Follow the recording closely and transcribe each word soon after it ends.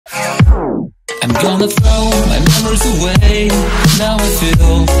I'm gonna throw my memories away. Now I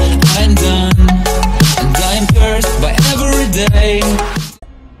feel I'm done, and I am cursed by every day.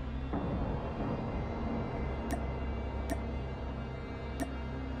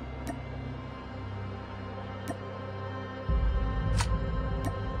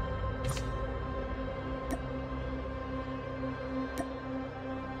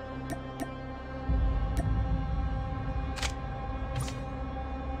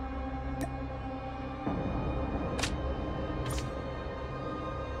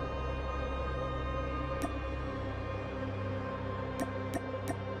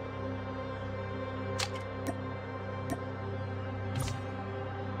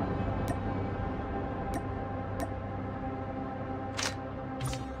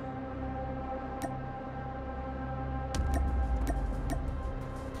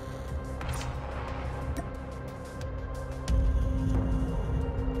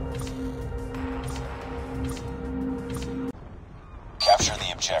 Capture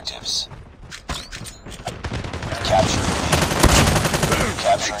the objectives. Capture B.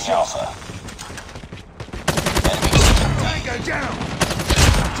 Capturing Alpha. Enemy taking B. Tango down!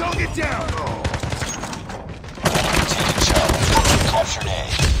 Target down! Enemy taking Charlie. Captured A.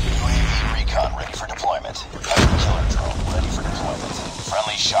 UAV recon ready for deployment. Heavy killer drone ready for deployment.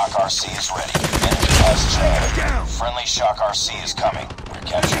 Friendly Shock RC is ready. Enemy has Charlie. Friendly Shock RC is coming. We're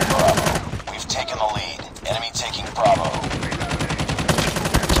capturing Bravo. We've taken the lead. Enemy taking Bravo.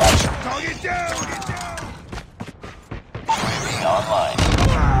 Target down! UAV online.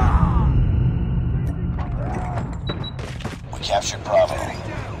 We captured Bravo.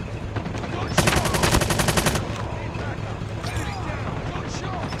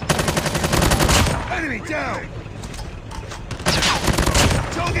 Enemy down!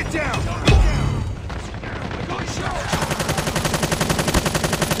 Target down!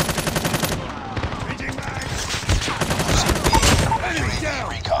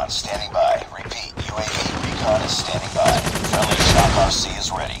 Recon standing by. Repeat, UAV recon is standing by. Friendly Shock RC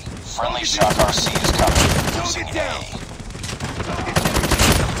is ready. Friendly Shock RC is coming. Losing A.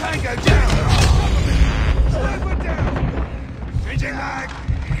 Tango down! Sniper down! Changing mag!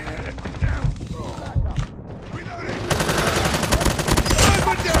 Reloading!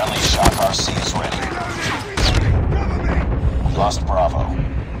 Sniper down! Friendly Shock RC is ready. Cover me! We lost Bravo.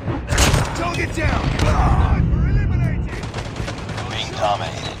 Target down!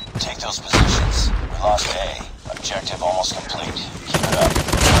 Dominated. Take those positions. We lost A. Objective almost complete. Keep it up.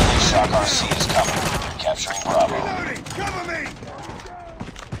 Friendly Shock RC is coming. You're capturing Bravo. Reloading! Cover me!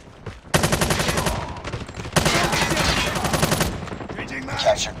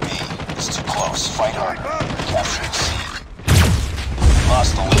 Captured B. It's too close. Fight harder. Capturing C. We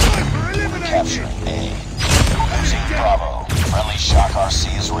lost the lead. We're capturing A. Losing Bravo. Friendly Shock RC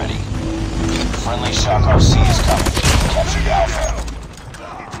is ready. Friendly Shock RC is coming. Captured Alpha.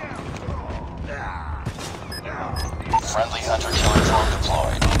 Friendly Hunter-Killer drone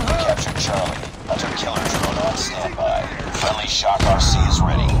deployed. Captured Charlie. Hunter-Killer drone on standby. Friendly Shock RC is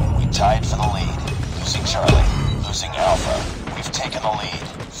ready. We tied for the lead. Losing Charlie. Losing Alpha. We've taken the lead.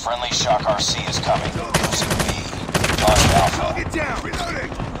 Friendly Shock RC is coming. Losing B. Lost Alpha. Get down!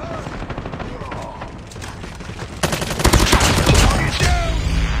 Reloading!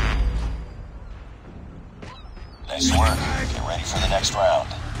 Nice work. Get ready for the next round.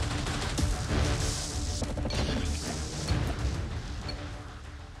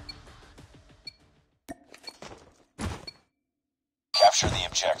 Capture the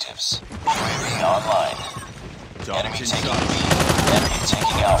objectives. UAV online. Enemy taking B. Enemy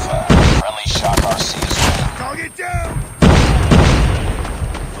taking Alpha. Friendly Shock RC is ready. Target down!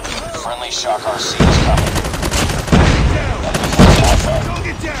 Friendly Shock RC is coming. Enemy has Alpha.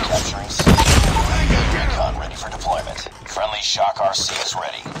 Target down! Capturing C. UAV recon ready for deployment. Friendly Shock RC is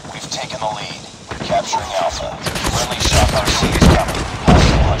ready. We've taken the lead. We're capturing Alpha. Friendly Shock RC is coming.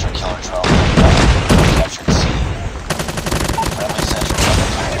 Hostile Hunter-Killer drone. Captured C. Friendly sentry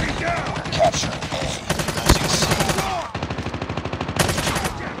deployed. We're capturing A. Losing C.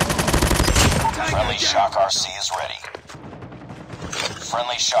 Friendly Shock RC is ready.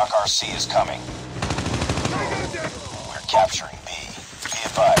 Friendly Shock RC is coming. We're capturing B. Be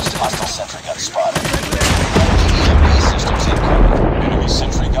advised, hostile sentry gun spotted. EMP systems incoming. Enemy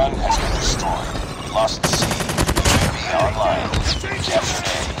sentry gun has been destroyed. We lost C. UAV online. We captured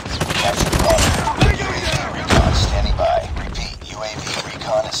A. We captured Bravo. UAV recon standing by. Repeat, UAV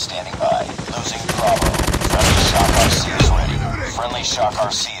recon is standing by. Losing Bravo. Friendly Shock RC is ready. Friendly Shock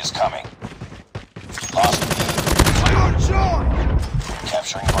RC is coming. Lost B.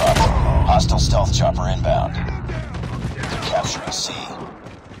 Capturing Bravo. Hostile stealth chopper inbound. Capturing C.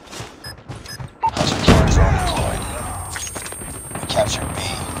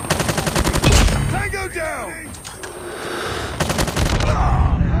 down!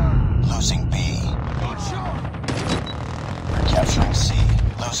 Losing B. We're capturing C.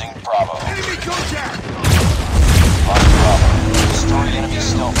 Losing Bravo. Enemy contact! On Bravo. Destroy enemy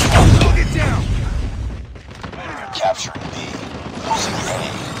stealth chopper. Target down! We're capturing B. Losing A.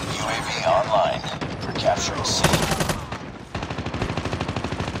 UAV online. We're capturing C.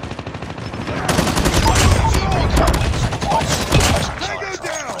 UAV recon ready for deployment. Hunter killer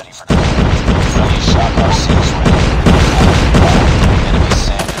drone ready for deployment. Friendly shock RC is ready. Enemy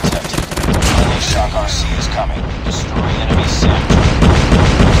SAM detected. Friendly shock RC is coming.